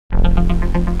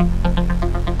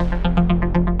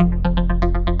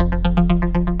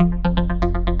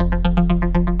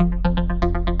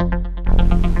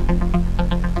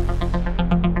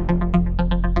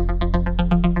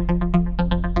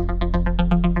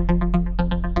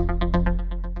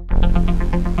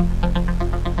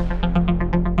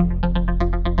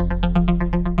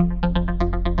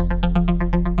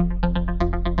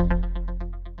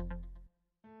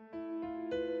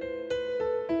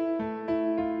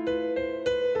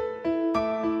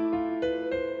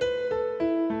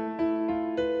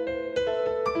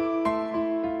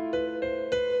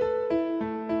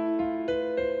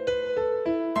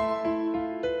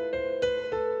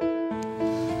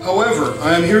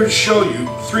I am here to show you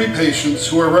 3 patients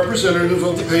who are representative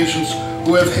of the patients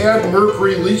who have had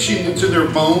mercury leaching into their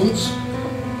bones,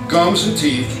 gums, and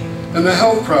teeth, and the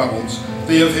health problems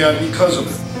they have had because of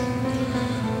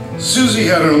it. Susie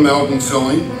had an amalgam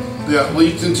filling that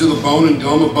leaked into the bone and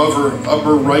gum above her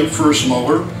upper right first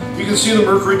molar. You can see the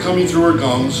mercury coming through her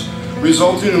gums,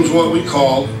 resulting in what we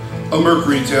call a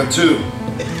mercury tattoo.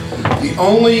 The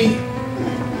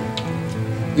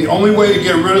only way to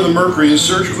get rid of the mercury is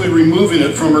surgically removing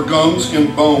it from her gums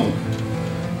and bone.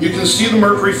 You can see the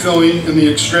mercury filling in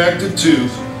the extracted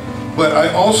tooth, but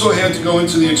I also had to go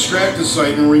into the extracted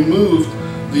site and remove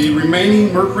the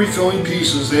remaining mercury filling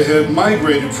pieces that had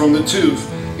migrated from the tooth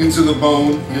into the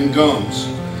bone and gums.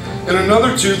 In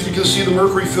another tooth, you can see the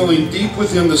mercury filling deep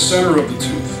within the center of the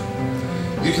tooth.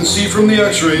 You can see from the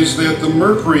x-rays that the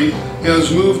mercury has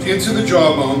moved into the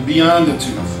jawbone beyond the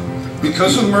tooth.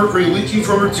 Because of the mercury leaking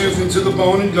from her tooth into the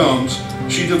bone and gums,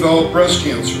 she developed breast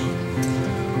cancer.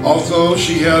 Although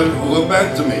she had a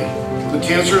lobectomy, the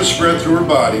cancer has spread through her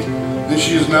body, and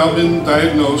she has now been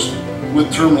diagnosed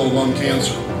with terminal lung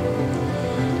cancer.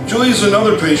 Julie is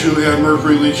another patient who had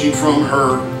mercury leaching from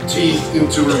her teeth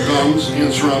into her gums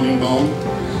and surrounding bone.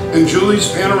 In Julie's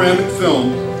panoramic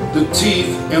film, the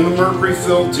teeth and the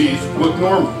mercury-filled teeth look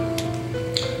normal.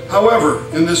 However,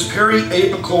 in this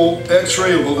periapical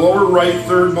x-ray of the lower right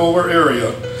third molar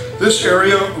area, this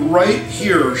area right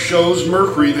here shows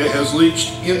mercury that has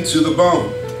leached into the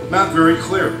bone. Not very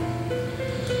clear.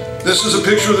 This is a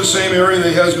picture of the same area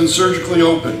that has been surgically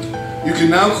opened. You can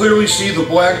now clearly see the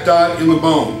black dot in the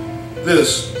bone.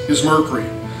 This is mercury.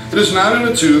 It is not in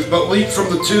the tooth, but leaked from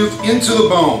the tooth into the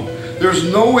bone. There's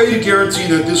no way to guarantee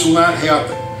that this will not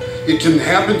happen. It can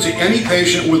happen to any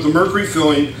patient with the mercury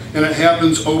filling, and it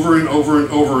happens over and over and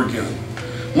over again.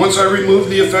 Once I remove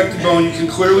the affected bone, you can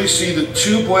clearly see the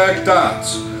 2 black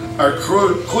dots are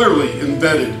clearly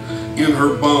embedded in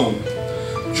her bone.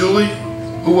 Julie,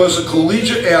 who was a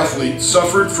collegiate athlete,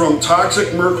 suffered from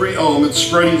toxic mercury elements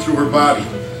spreading through her body.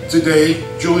 Today,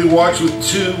 Julie walks with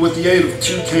the aid of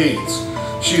 2 canes.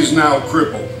 She is now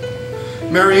crippled.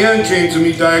 Marianne came to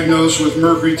me diagnosed with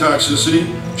mercury toxicity.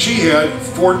 She had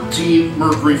 14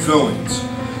 mercury fillings.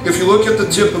 If you look at the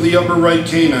tip of the upper right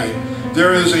canine,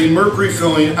 there is a mercury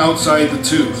filling outside the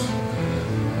tooth.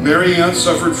 Marianne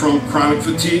suffered from chronic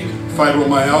fatigue,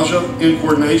 fibromyalgia,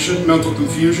 incoordination, mental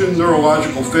confusion,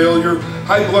 neurological failure,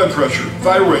 high blood pressure,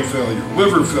 thyroid failure,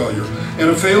 liver failure, and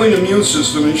a failing immune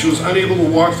system, and she was unable to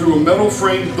walk through a metal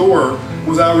framed door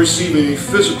without receiving a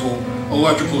physical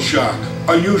electrical shock.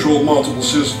 Unusual multiple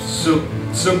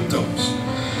symptoms.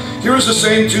 Here is the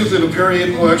same tooth in a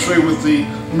periapical x-ray with the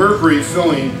mercury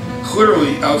filling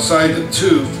clearly outside the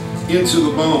tooth into the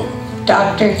bone.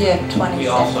 Doctor, you have 20 We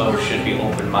also should be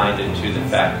open-minded to the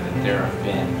fact that there have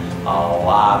been a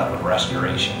lot of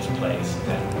restorations placed,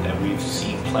 that we've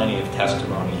seen plenty of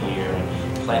testimony here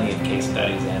and plenty of case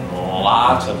studies and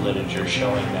lots of literature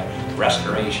showing that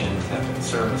restorations have been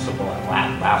serviceable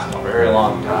and last a very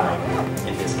long time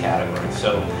in this category.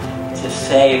 So to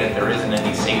say that there isn't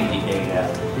any safety data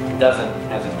doesn't,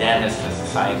 as a dentist, as a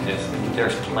scientist,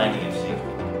 there's plenty of safety.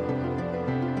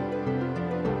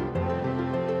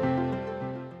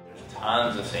 There's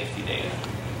tons of safety data.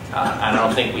 I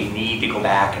don't think we need to go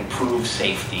back and prove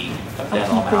safety of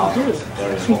dental amalgams.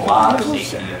 There is a lot of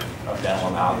safety of dental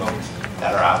amalgams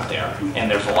that are out there, and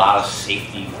there's a lot of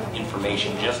safety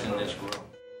information just in this room.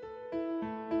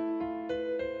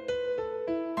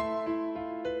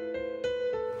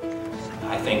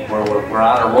 I think we're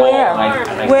on a roll.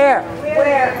 Where?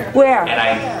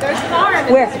 There's more in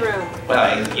this room.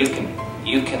 Well,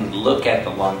 you can look at the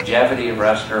longevity of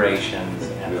restorations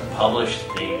and the published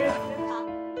data.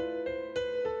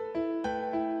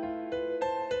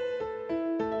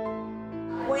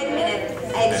 Wait a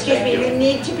minute. Excuse me. You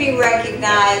need to be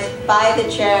recognized by the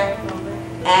chair,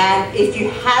 and if you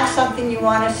have something you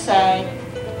want to say,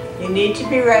 you need to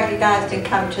be recognized and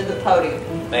come to the podium.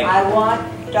 Thank you. I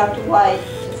want Dr. White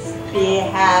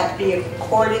to be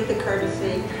accorded the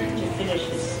courtesy to finish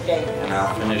his statement. And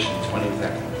I'll finish in 20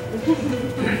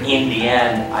 seconds. In the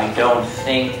end, I don't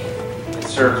think it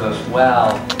serves us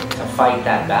well to fight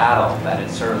that battle, that it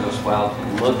serves us well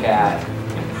to look at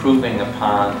improving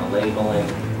upon the labeling,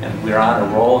 and we're on a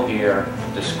roll here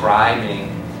describing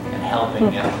and helping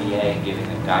the FDA and giving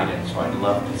them guidance, so I'd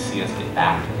love to see us get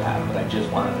back to that, but I just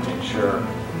wanted to make sure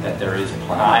that there is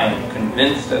plan. I am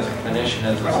convinced as a clinician,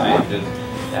 as a scientist,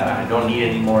 that I don't need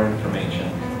any more information,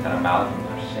 that amalgams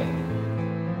are safe.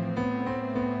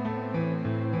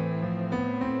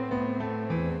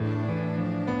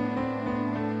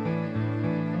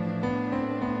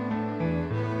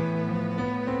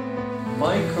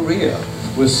 My career Korea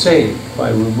was saved by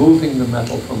removing the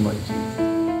metal from my teeth.